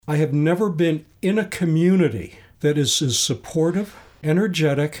I have never been in a community that is as supportive,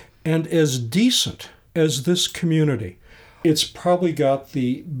 energetic, and as decent as this community. It's probably got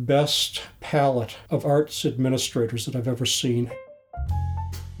the best palette of arts administrators that I've ever seen.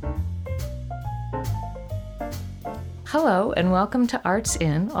 Hello, and welcome to Arts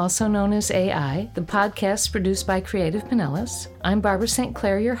In, also known as AI, the podcast produced by Creative Pinellas. I'm Barbara St.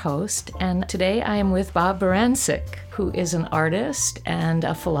 Clair, your host, and today I am with Bob Barancik, who is an artist and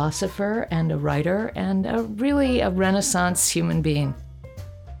a philosopher and a writer and really a Renaissance human being.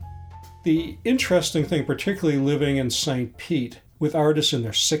 The interesting thing, particularly living in St. Pete, with artists in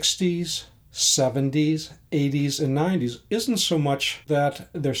their 60s, 70s, 80s, and 90s, isn't so much that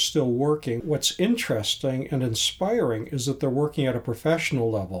they're still working. What's interesting and inspiring is that they're working at a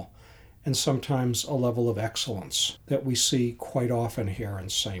professional level and sometimes a level of excellence that we see quite often here in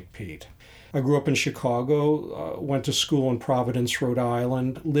St. Pete. I grew up in Chicago, went to school in Providence, Rhode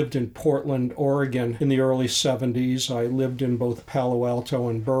Island, lived in Portland, Oregon in the early 70s. I lived in both Palo Alto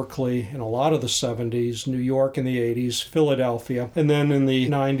and Berkeley in a lot of the 70s, New York in the 80s, Philadelphia. And then in the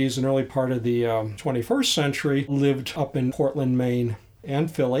 90s and early part of the 21st century, lived up in Portland, Maine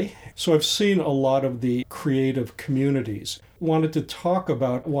and Philly. So I've seen a lot of the creative communities. Wanted to talk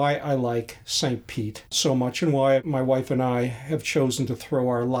about why I like St. Pete so much and why my wife and I have chosen to throw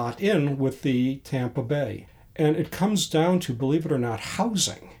our lot in with the Tampa Bay. And it comes down to, believe it or not,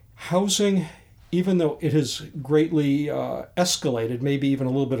 housing. Housing, even though it has greatly escalated, maybe even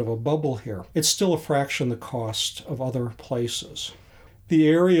a little bit of a bubble here, it's still a fraction the cost of other places. The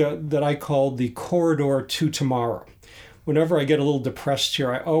area that I call the corridor to tomorrow. Whenever I get a little depressed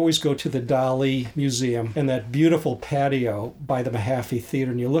here, I always go to the Dali Museum and that beautiful patio by the Mahaffey Theater.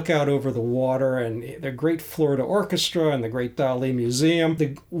 And you look out over the water and the great Florida Orchestra and the great Dali Museum,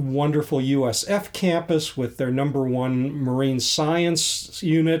 the wonderful USF campus with their #1 marine science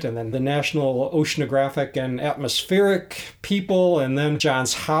unit, and then the National Oceanographic and Atmospheric people. And then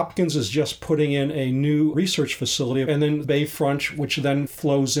Johns Hopkins is just putting in a new research facility. And then Bayfront, which then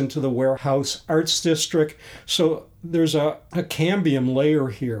flows into the Warehouse Arts District. So there's a cambium layer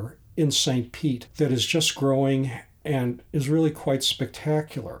here in St. Pete that is just growing and is really quite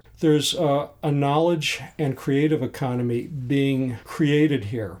spectacular. There's a knowledge and creative economy being created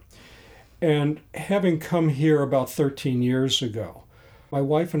here. And having come here about 13 years ago, my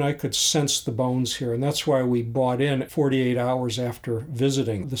wife and I could sense the bones here, and that's why we bought in 48 hours after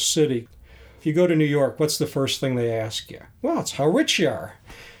visiting the city. If you go to New York, what's the first thing they ask you? Well, it's how rich you are.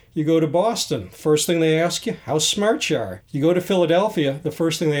 You go to Boston, first thing they ask you, how smart you are. You go to Philadelphia, the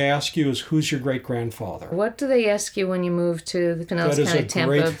first thing they ask you is, who's your great-grandfather? What do they ask you when you move to the Pinellas County,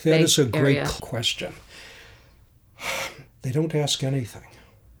 Tampa Bay area? That is a great question. They don't ask anything.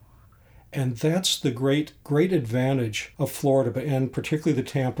 And that's the great advantage of Florida, and particularly the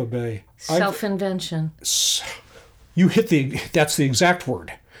Tampa Bay. Self-invention. That's the exact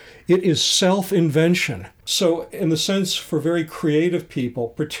word. It is self-invention. So in the sense for very creative people,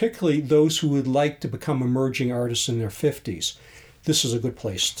 particularly those who would like to become emerging artists in their 50s, this is a good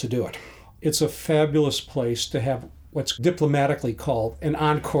place to do it. It's a fabulous place to have what's diplomatically called an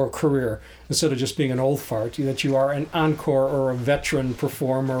encore career, instead of just being an old fart, that you are an encore or a veteran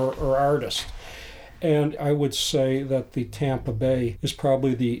performer or artist. And I would say that the Tampa Bay is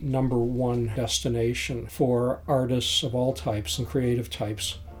probably the #1 destination for artists of all types and creative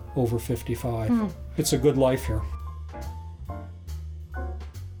types over 55. It's a good life here.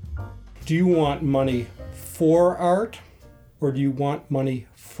 Do you want money for art, or do you want money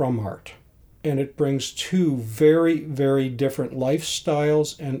from art? And it brings two very, very different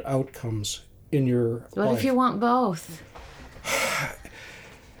lifestyles and outcomes in your life. What if you want both?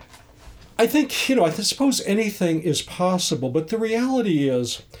 I think, I suppose anything is possible, but the reality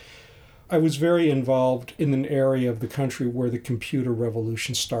is, I was very involved in an area of the country where the computer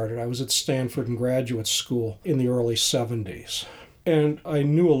revolution started. I was at Stanford in graduate school in the early 70s. And I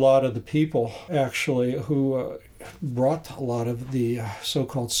knew a lot of the people, actually, who brought a lot of the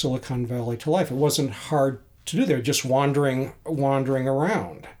so-called Silicon Valley to life. It wasn't hard to do. They were just wandering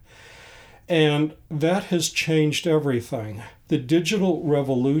around. And that has changed everything. The digital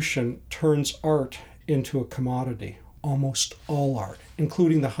revolution turns art into a commodity. Almost all art,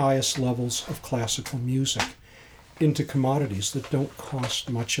 including the highest levels of classical music, into commodities that don't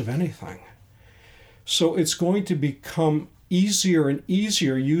cost much of anything. So it's going to become easier and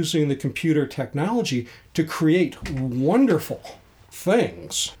easier using the computer technology to create wonderful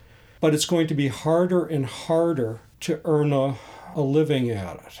things, but it's going to be harder and harder to earn a living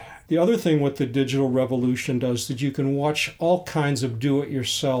at it. The other thing what the digital revolution does is that you can watch all kinds of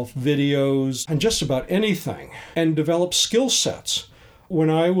do-it-yourself videos and just about anything and develop skill sets. When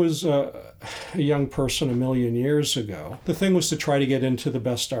I was a young person a million years ago, the thing was to try to get into the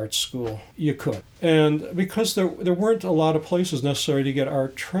best art school you could. And because there weren't a lot of places necessary to get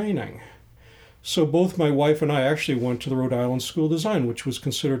art training. So both my wife and I actually went to the Rhode Island School of Design, which was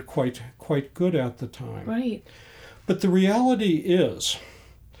considered quite good at the time. Right. But the reality is,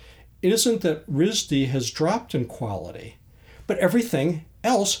 it isn't that RISD has dropped in quality, but everything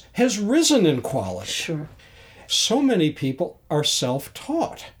else has risen in quality. Sure. So many people are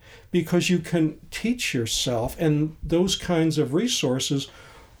self-taught because you can teach yourself, and those kinds of resources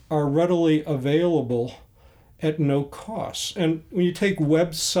are readily available at no cost. And when you take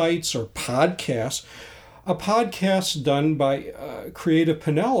websites or podcasts, a podcast done by Creative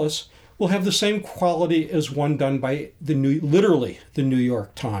Pinellas will have the same quality as one done by literally the New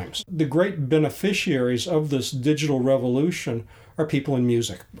York Times. The great beneficiaries of this digital revolution are people in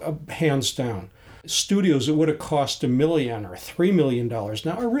music, hands down. Studios that would have cost $1 million or $3 million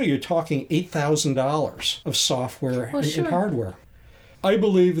now are really, you're talking $8,000 of software and hardware. I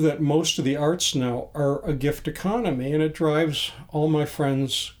believe that most of the arts now are a gift economy, and it drives all my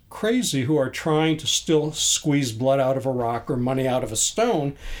friends crazy who are trying to still squeeze blood out of a rock or money out of a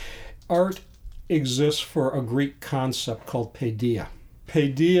stone. Art exists for a Greek concept called paideia.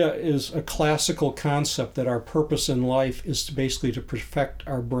 Paideia is a classical concept that our purpose in life is basically to perfect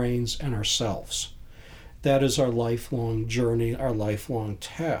our brains and ourselves. That is our lifelong journey, our lifelong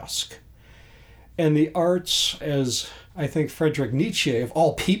task. And the arts, as I think Friedrich Nietzsche, of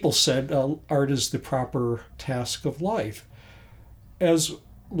all people, said, art is the proper task of life. As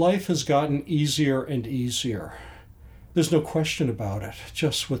life has gotten easier and easier, there's no question about it,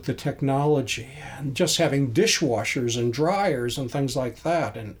 just with the technology and just having dishwashers and dryers and things like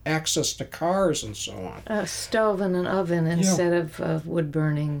that and access to cars and so on. A stove and an oven instead of wood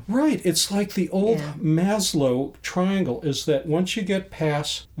burning. Right. It's like the old Maslow triangle is that once you get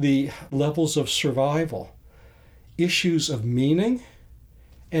past the levels of survival, issues of meaning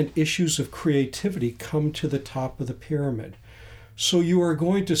and issues of creativity come to the top of the pyramid. So you are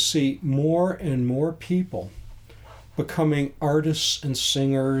going to see more and more people becoming artists and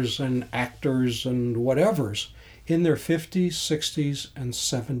singers and actors and whatevers in their 50s, 60s, and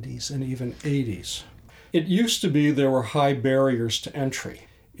 70s, and even 80s. It used to be there were high barriers to entry.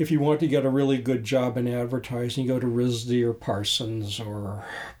 If you want to get a really good job in advertising, you go to RISD or Parsons or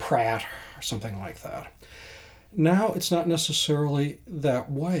Pratt or something like that. Now it's not necessarily that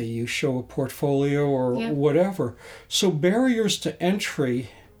way. You show a portfolio or whatever. So barriers to entry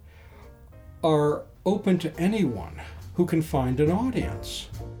are open to anyone who can find an audience.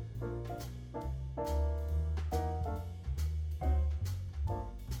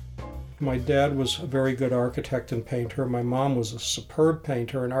 My dad was a very good architect and painter. My mom was a superb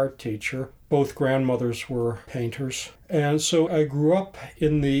painter and art teacher. Both grandmothers were painters. And so I grew up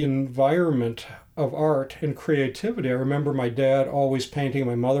in the environment of art and creativity. I remember my dad always painting,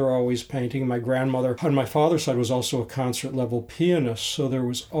 my mother always painting. My grandmother on my father's side was also a concert-level pianist, so there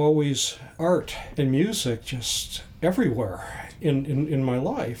was always art and music just everywhere in my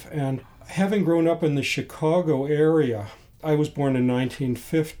life. And having grown up in the Chicago area, I was born in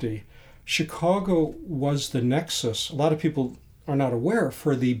 1950. Chicago was the nexus. A lot of people are not aware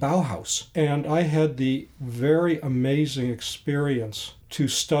for the Bauhaus. And I had the very amazing experience to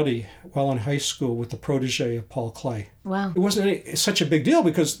study while in high school with the protege of Paul Klee. Wow. It wasn't such a big deal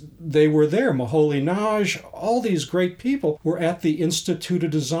because they were there. Moholy-Nagy, all these great people were at the Institute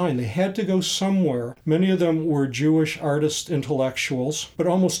of Design. They had to go somewhere. Many of them were Jewish artist intellectuals, but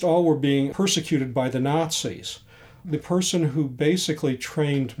almost all were being persecuted by the Nazis. The person who basically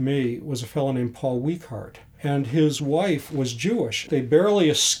trained me was a fellow named Paul Wiechart, and his wife was Jewish. They barely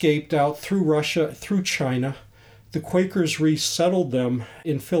escaped out through Russia, through China. The Quakers resettled them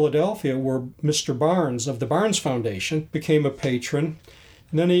in Philadelphia, where Mr. Barnes of the Barnes Foundation became a patron.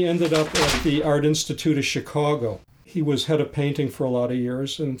 And then he ended up at the Art Institute of Chicago. He was head of painting for a lot of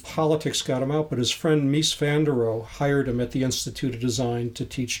years, and politics got him out, but his friend Mies van der Rohe hired him at the Institute of Design to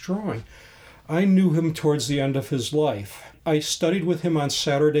teach drawing. I knew him towards the end of his life. I studied with him on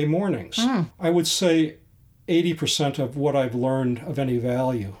Saturday mornings. I would say 80% of what I've learned of any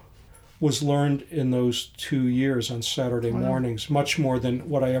value was learned in those 2 years on Saturday mornings, much more than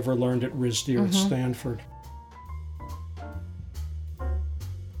what I ever learned at RISD or at Stanford.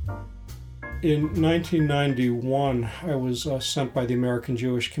 In 1991, I was sent by the American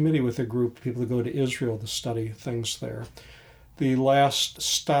Jewish Committee with a group of people to go to Israel to study things there. The last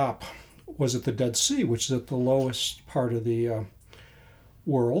stop was at the Dead Sea, which is at the lowest part of the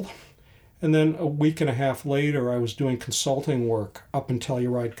world. And then a week and a half later, I was doing consulting work up in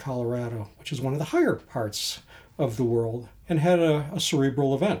Telluride, Colorado, which is one of the higher parts of the world. and had a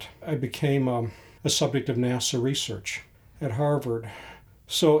cerebral event. I became a subject of NASA research at Harvard.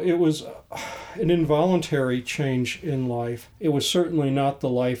 So it was an involuntary change in life. It was certainly not the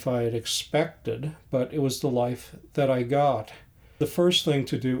life I had expected, but it was the life that I got. The first thing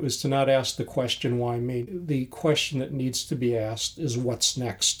to do is to not ask the question, why me? The question that needs to be asked is, what's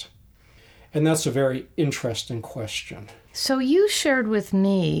next? And that's a very interesting question. So you shared with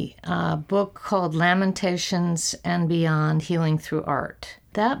me a book called Lamentations and Beyond, Healing Through Art.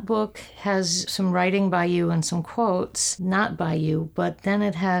 That book has some writing by you and some quotes, not by you, but then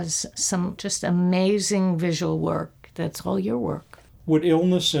it has some just amazing visual work. That's all your work. What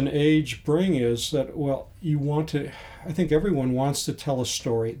illness and age bring is that, I think everyone wants to tell a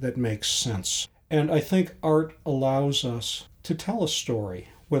story that makes sense. And I think art allows us to tell a story,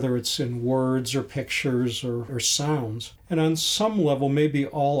 whether it's in words or pictures or sounds. And on some level, maybe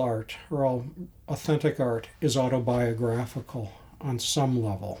all art or all authentic art is autobiographical on some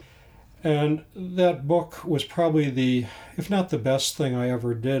level. And that book was probably if not the best thing I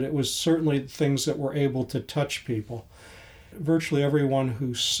ever did, it was certainly things that were able to touch people. Virtually everyone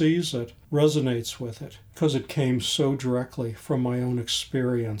who sees it resonates with it because it came so directly from my own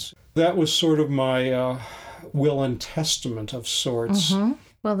experience. That was sort of my will and testament of sorts. Mm-hmm.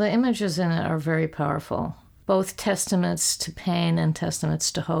 Well, the images in it are very powerful, both testaments to pain and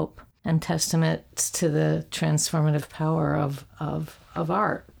testaments to hope, and testaments to the transformative power of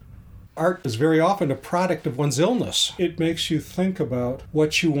art. Art is very often a product of one's illness. It makes you think about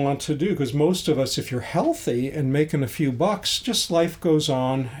what you want to do, because most of us, if you're healthy and making a few bucks, just life goes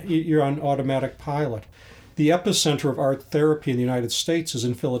on, you're on automatic pilot. The epicenter of art therapy in the United States is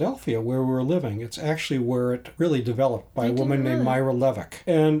in Philadelphia, where we're living. It's actually where it really developed by a woman named Myra Levick.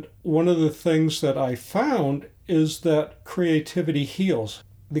 And one of the things that I found is that creativity heals.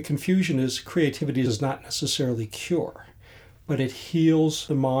 The confusion is creativity does not necessarily cure, but it heals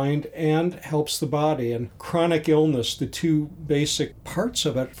the mind and helps the body. And chronic illness, the two basic parts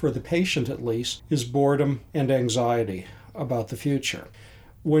of it, for the patient at least, is boredom and anxiety about the future.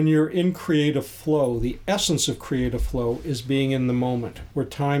 When you're in creative flow, the essence of creative flow is being in the moment, where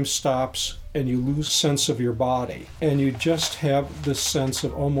time stops and you lose sense of your body, and you just have this sense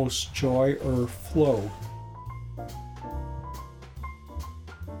of almost joy or flow.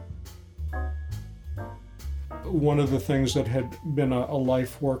 One of the things that had been a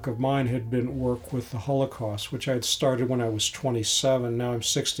life work of mine had been work with the Holocaust, which I had started when I was 27. Now I'm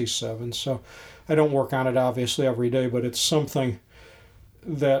 67, so I don't work on it obviously every day, but it's something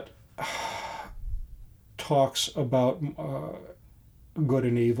that talks about good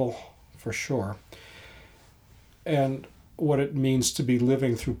and evil, for sure, and what it means to be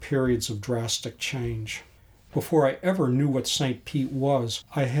living through periods of drastic change. Before I ever knew what St. Pete was,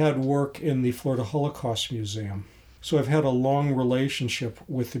 I had work in the Florida Holocaust Museum. So I've had a long relationship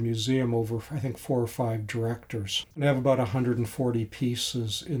with the museum over, I think, 4 or 5 directors. And I have about 140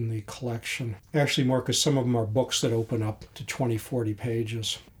 pieces in the collection. Actually more, because some of them are books that open up to 20, 40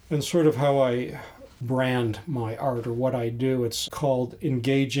 pages. And sort of how I brand my art, or what I do, it's called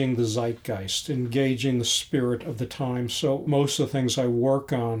engaging the zeitgeist, engaging the spirit of the time. So most of the things I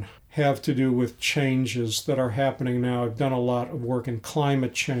work on have to do with changes that are happening now. I've done a lot of work in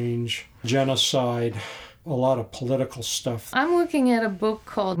climate change, genocide, a lot of political stuff. I'm looking at a book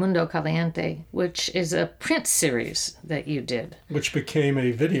called Mundo Caliente, which is a print series that you did. Which became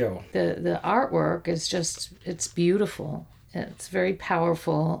a video. The artwork is it's beautiful. It's very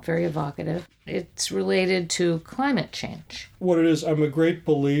powerful, very evocative. It's related to climate change. What it is, I'm a great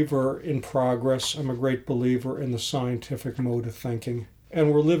believer in progress. I'm a great believer in the scientific mode of thinking.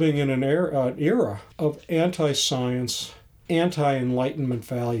 And we're living in an era of anti-science, anti-enlightenment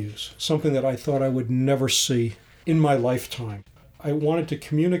values, something that I thought I would never see in my lifetime. I wanted to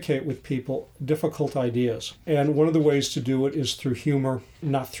communicate with people difficult ideas. And one of the ways to do it is through humor,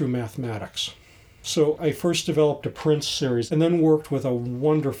 not through mathematics. So I first developed a print series and then worked with a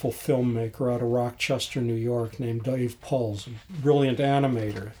wonderful filmmaker out of Rochester, New York, named Dave Puls, a brilliant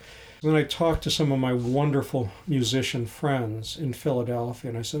animator. Then I talked to some of my wonderful musician friends in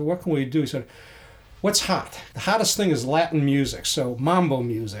Philadelphia, and I said, what can we do? He said, what's hot? The hottest thing is Latin music, so mambo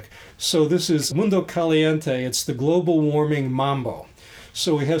music. So this is Mundo Caliente. It's the global warming mambo.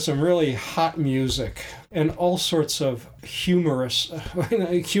 So we have some really hot music and all sorts of humorous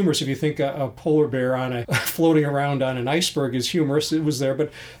if you think a polar bear floating around on an iceberg is humorous, it was there,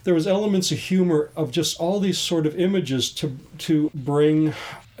 but there was elements of humor of just all these sort of images to bring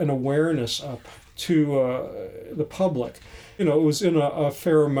an awareness up to the public. It was in a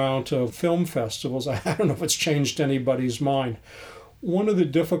fair amount of film festivals. I don't know if it's changed anybody's mind. One of the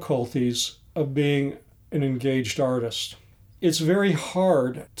difficulties of being an engaged artist It's very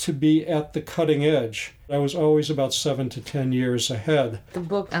hard to be at the cutting edge. I was always about 7 to 10 years ahead. The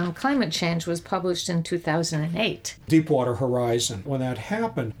book on climate change was published in 2008. Deepwater Horizon. When that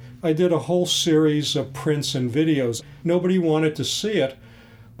happened, I did a whole series of prints and videos. Nobody wanted to see it,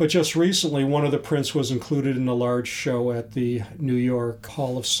 but just recently one of the prints was included in a large show at the New York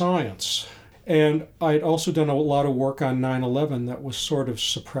Hall of Science. And I'd also done a lot of work on 9/11 that was sort of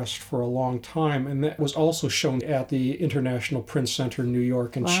suppressed for a long time, and that was also shown at the International Print Center in New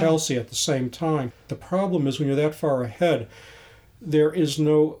York and Chelsea at the same time. The problem is when you're that far ahead, there is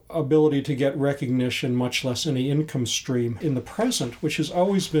no ability to get recognition, much less any income stream in the present, which has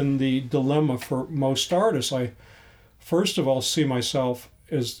always been the dilemma for most artists. I, first of all, see myself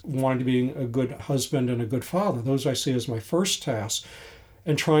as wanting to be a good husband and a good father. Those I see as my first task.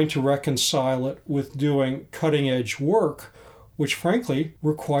 And trying to reconcile it with doing cutting-edge work, which frankly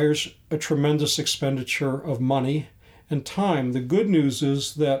requires a tremendous expenditure of money and time. The good news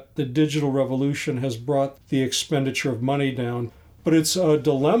is that the digital revolution has brought the expenditure of money down, but it's a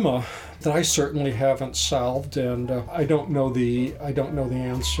dilemma that I certainly haven't solved, and I don't know the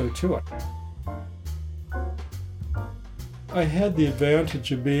answer to it. I had the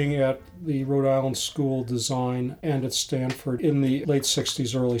advantage of being at the Rhode Island School of Design and at Stanford in the late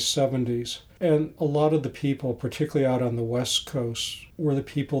 60s, early 70s. And a lot of the people, particularly out on the West Coast, were the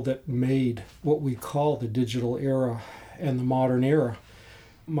people that made what we call the digital era and the modern era.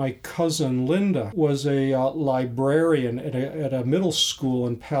 My cousin Linda was a librarian at a middle school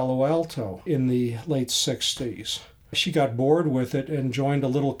in Palo Alto in the late 60s. She got bored with it and joined a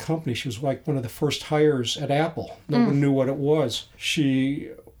little company. She was like one of the first hires at Apple. No one knew what it was. She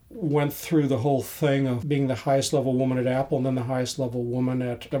went through the whole thing of being the highest level woman at Apple and then the highest level woman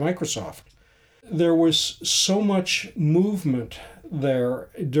at Microsoft. There was so much movement there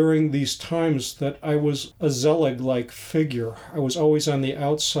during these times that I was a Zelig-like figure. I was always on the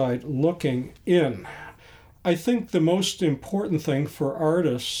outside looking in. I think the most important thing for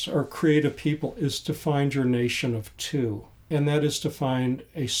artists or creative people is to find your nation of two, and that is to find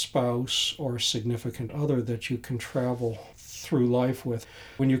a spouse or a significant other that you can travel through life with.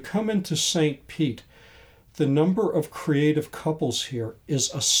 When you come into St. Pete, the number of creative couples here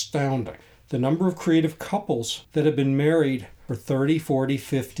is astounding. The number of creative couples that have been married for 30, 40,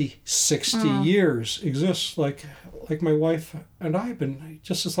 50, 60 years exists. Like my wife and I have been,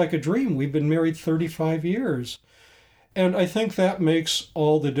 just as like a dream, we've been married 35 years. And I think that makes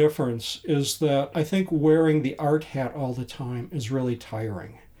all the difference, is that I think wearing the art hat all the time is really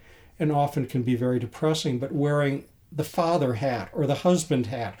tiring and often can be very depressing, but wearing the father hat or the husband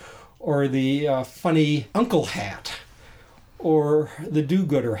hat or the funny uncle hat or the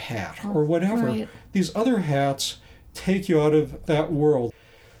do-gooder hat or whatever, Right. These other hats take you out of that world.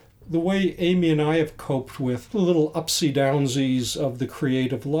 The way Amy and I have coped with the little upsy-downsies of the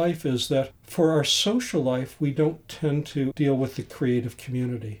creative life is that for our social life, we don't tend to deal with the creative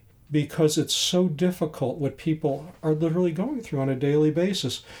community because it's so difficult what people are literally going through on a daily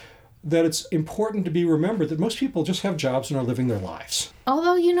basis, that it's important to be remembered that most people just have jobs and are living their lives.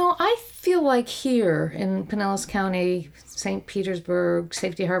 Although, I feel like here in Pinellas County, St. Petersburg,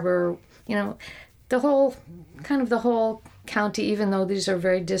 Safety Harbor, the whole county, even though these are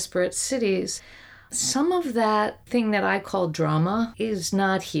very disparate cities, some of that thing that I call drama is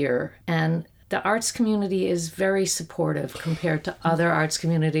not here. And the arts community is very supportive compared to other arts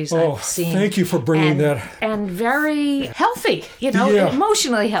communities I've seen. Thank you for bringing that. And very healthy,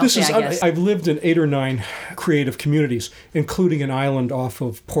 emotionally healthy, I guess. I've lived in 8 or 9 creative communities, including an island off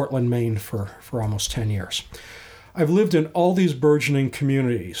of Portland, Maine for almost 10 years. I've lived in all these burgeoning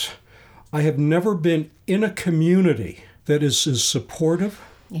communities. I have never been in a community that is as supportive,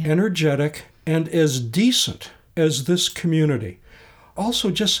 energetic, and as decent as this community. Also,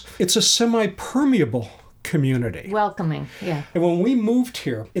 it's a semi-permeable community. Welcoming, yeah. And when we moved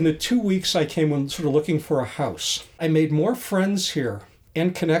here, in the 2 weeks I came when sort of looking for a house, I made more friends here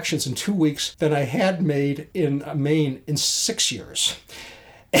and connections in 2 weeks than I had made in Maine in 6 years.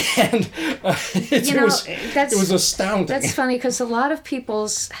 And it was astounding. That's funny because a lot of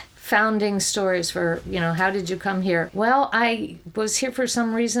people's founding stories for, how did you come here? Well, I was here for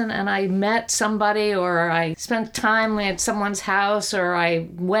some reason and I met somebody, or I spent time at someone's house, or I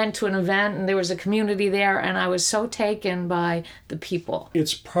went to an event and there was a community there and I was so taken by the people.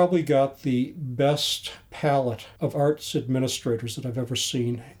 It's probably got the best palette of arts administrators that I've ever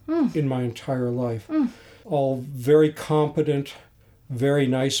seen in my entire life. All very competent, very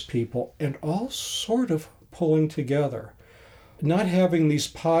nice people, and all sort of pulling together. Not having these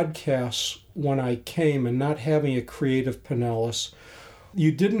podcasts when I came and not having a creative Pinellas,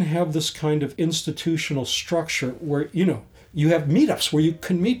 you didn't have this kind of institutional structure where, You have meetups where you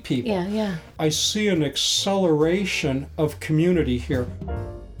can meet people. Yeah. I see an acceleration of community here.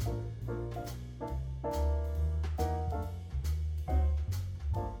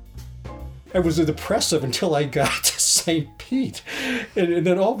 It was depressive until I got to St. Pete. And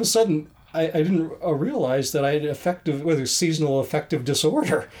then all of a sudden, I didn't realize that I had seasonal affective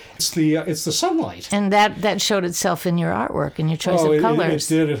disorder. It's the sunlight. And that showed itself in your artwork and your choice of colors.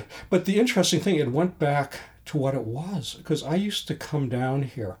 It did. But the interesting thing, it went back to what it was, because I used to come down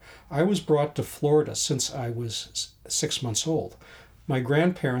here. I was brought to Florida since I was 6 months old. My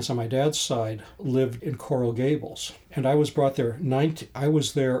grandparents on my dad's side lived in Coral Gables, and I was brought there. I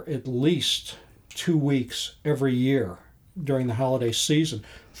was there at least 2 weeks every year during the holiday season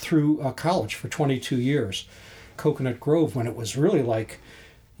through college for 22 years. Coconut Grove, when it was really like,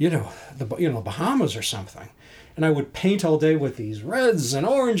 the Bahamas or something. And I would paint all day with these reds and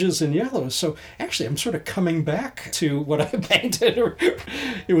oranges and yellows. So actually, I'm sort of coming back to what I painted.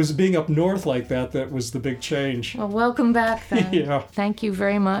 It was being up north like that was the big change. Well, welcome back then. Yeah. Thank you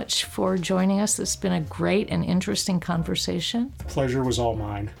very much for joining us. It's been a great and interesting conversation. The pleasure was all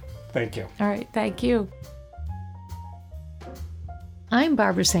mine. Thank you. All right, thank you. I'm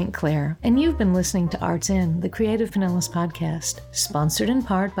Barbara St. Clair, and you've been listening to Arts In, the Creative Pinellas podcast, sponsored in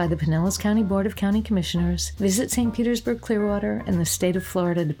part by the Pinellas County Board of County Commissioners, Visit St. Petersburg Clearwater, and the State of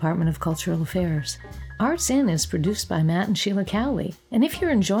Florida Department of Cultural Affairs. Arts In is produced by Matt and Sheila Cowley, and if you're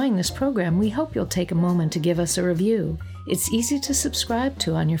enjoying this program, we hope you'll take a moment to give us a review. It's easy to subscribe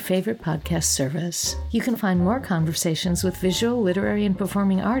to on your favorite podcast service. You can find more conversations with visual, literary, and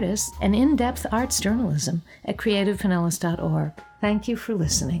performing artists and in-depth arts journalism at creativepinellas.org. Thank you for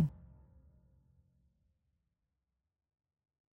listening.